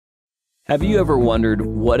Have you ever wondered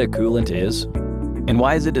what a coolant is? And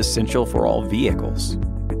why is it essential for all vehicles?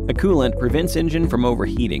 A coolant prevents engine from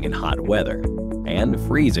overheating in hot weather and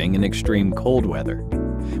freezing in extreme cold weather,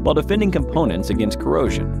 while defending components against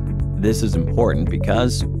corrosion. This is important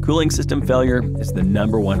because cooling system failure is the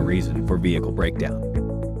 #1 reason for vehicle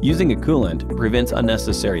breakdown. Using a coolant prevents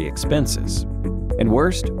unnecessary expenses. And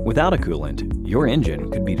worst, without a coolant, your engine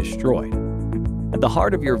could be destroyed. At the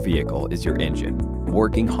heart of your vehicle is your engine,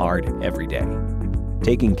 working hard every day.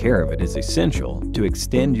 Taking care of it is essential to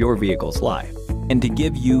extend your vehicle's life and to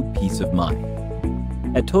give you peace of mind.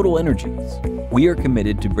 At TotalEnergies, we are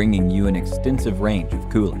committed to bringing you an extensive range of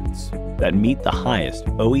coolants that meet the highest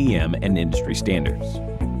OEM and industry standards.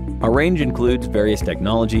 Our range includes various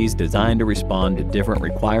technologies designed to respond to different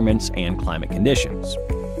requirements and climate conditions.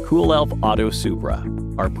 CoolElf Auto Supra,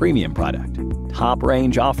 our premium product, top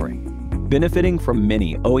range offering, benefiting from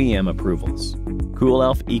many OEM approvals.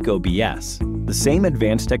 CoolElf Eco BS, the same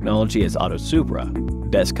advanced technology as Auto Supra,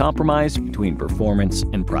 best compromise between performance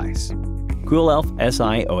and price. CoolElf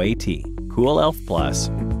SI-OAT, CoolElf Plus,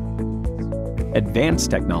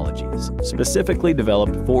 advanced technologies specifically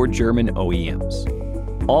developed for German OEMs.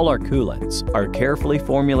 All our coolants are carefully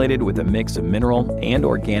formulated with a mix of mineral and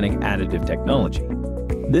organic additive technology.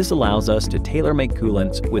 This allows us to tailor-make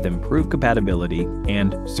coolants with improved compatibility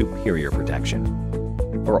and superior protection.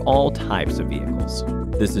 For all types of vehicles,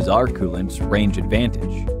 this is our coolant's range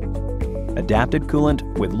advantage. Adapted coolant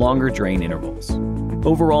with longer drain intervals.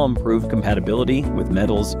 Overall improved compatibility with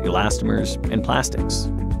metals, elastomers, and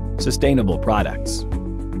plastics. Sustainable products.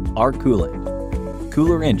 Our coolant.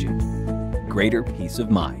 Cooler engine. Greater peace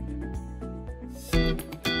of mind.